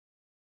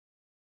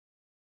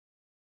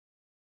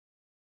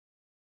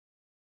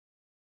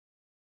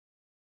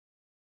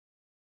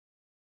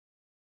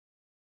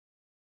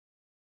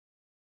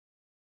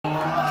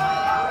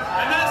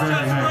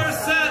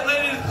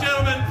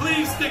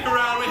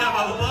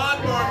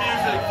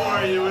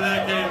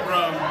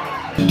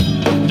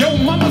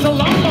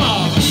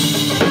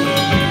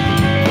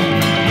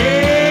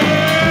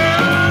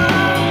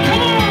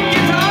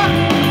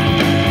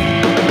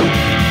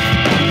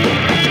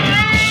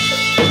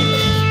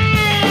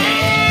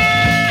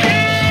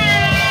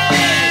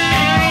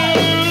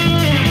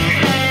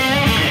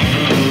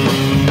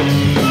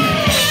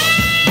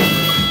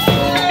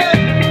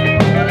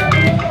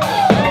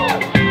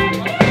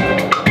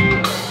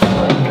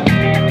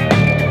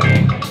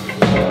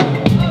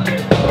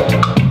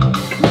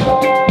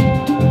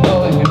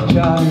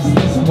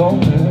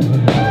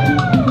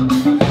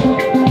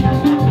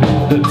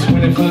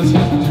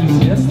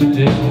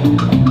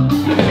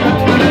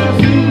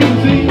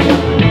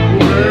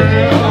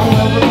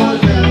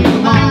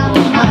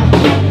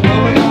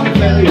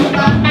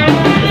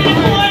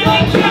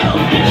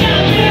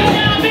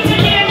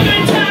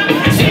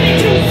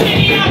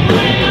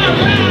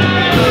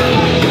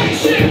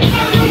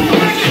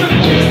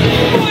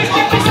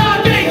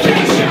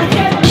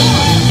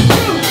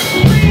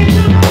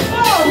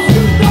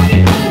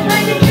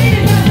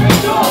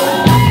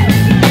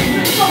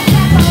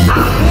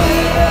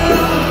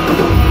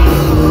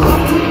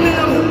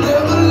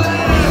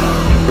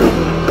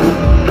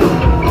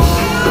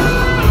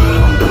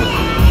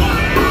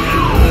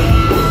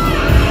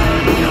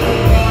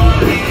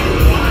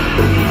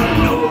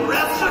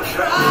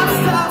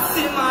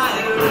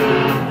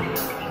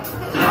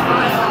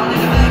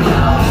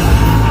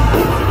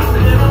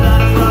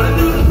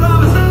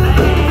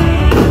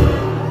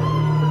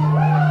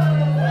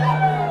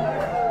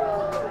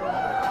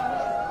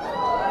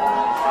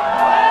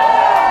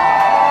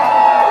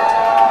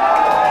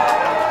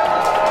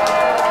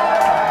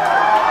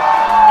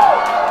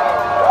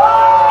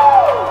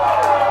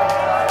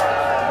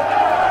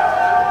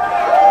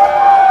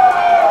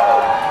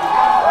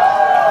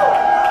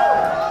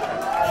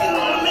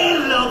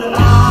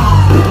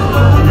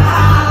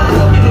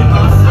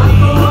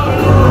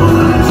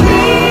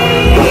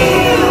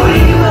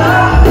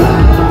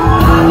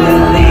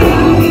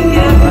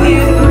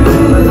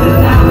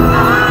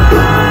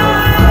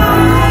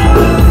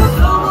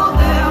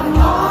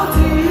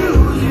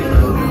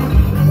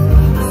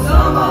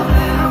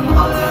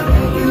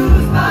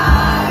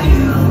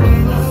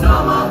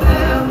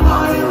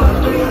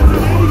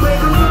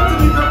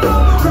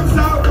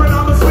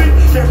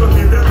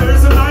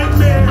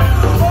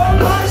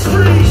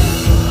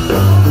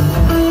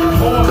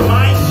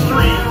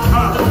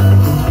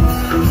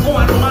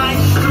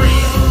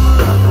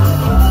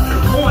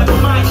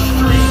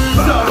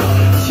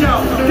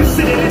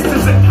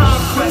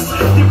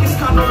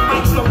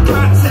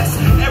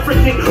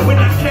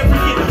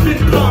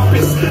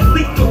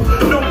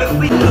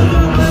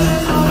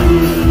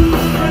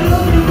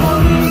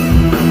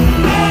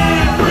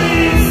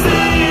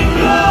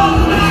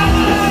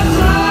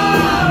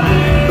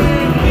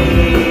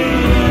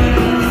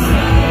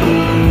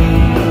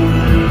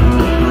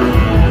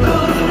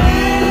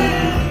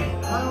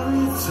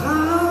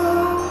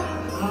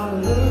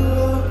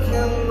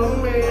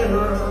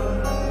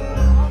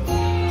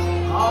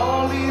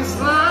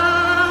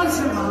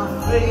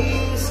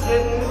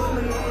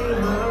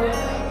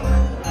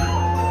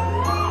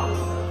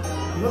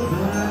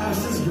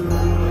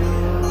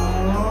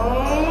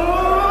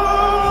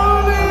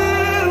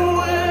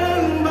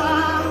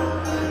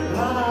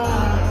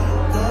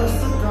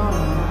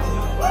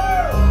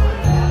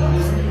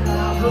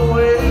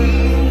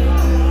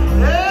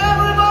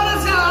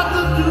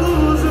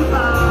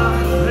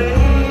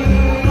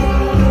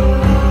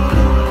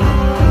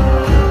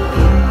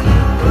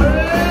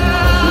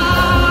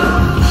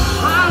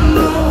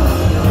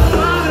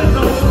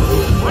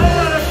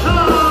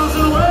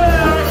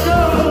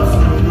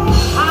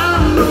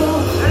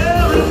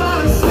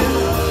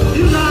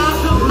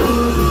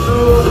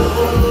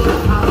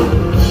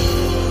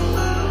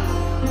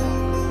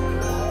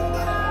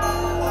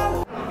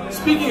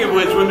speaking of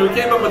which, when we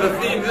came up with a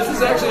theme, this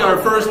is actually our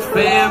first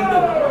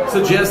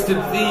fan-suggested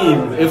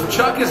theme. If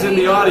Chuck is in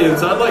the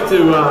audience, I'd like to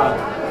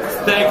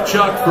thank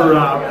Chuck for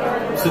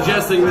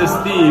suggesting this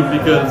theme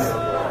because...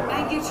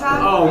 Thank you,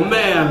 Chuck. Oh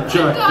man,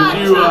 Chuck,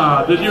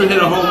 did you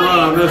hit a home run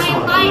on this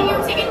one? Buying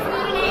your ticket for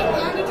today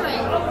and a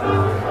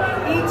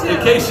drink. In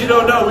case you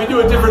don't know, we do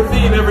a different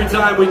theme every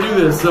time we do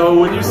this, so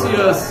when you see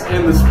us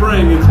in the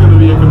spring, it's going to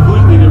be a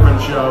completely different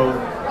show.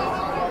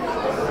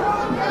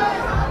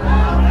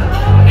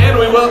 And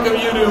we welcome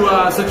you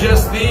to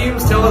suggest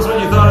themes, tell us what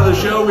you thought of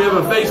the show. We have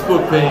a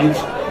Facebook page,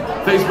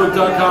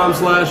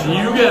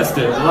 facebook.com/you guessed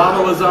it,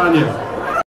 Llama Lasagne.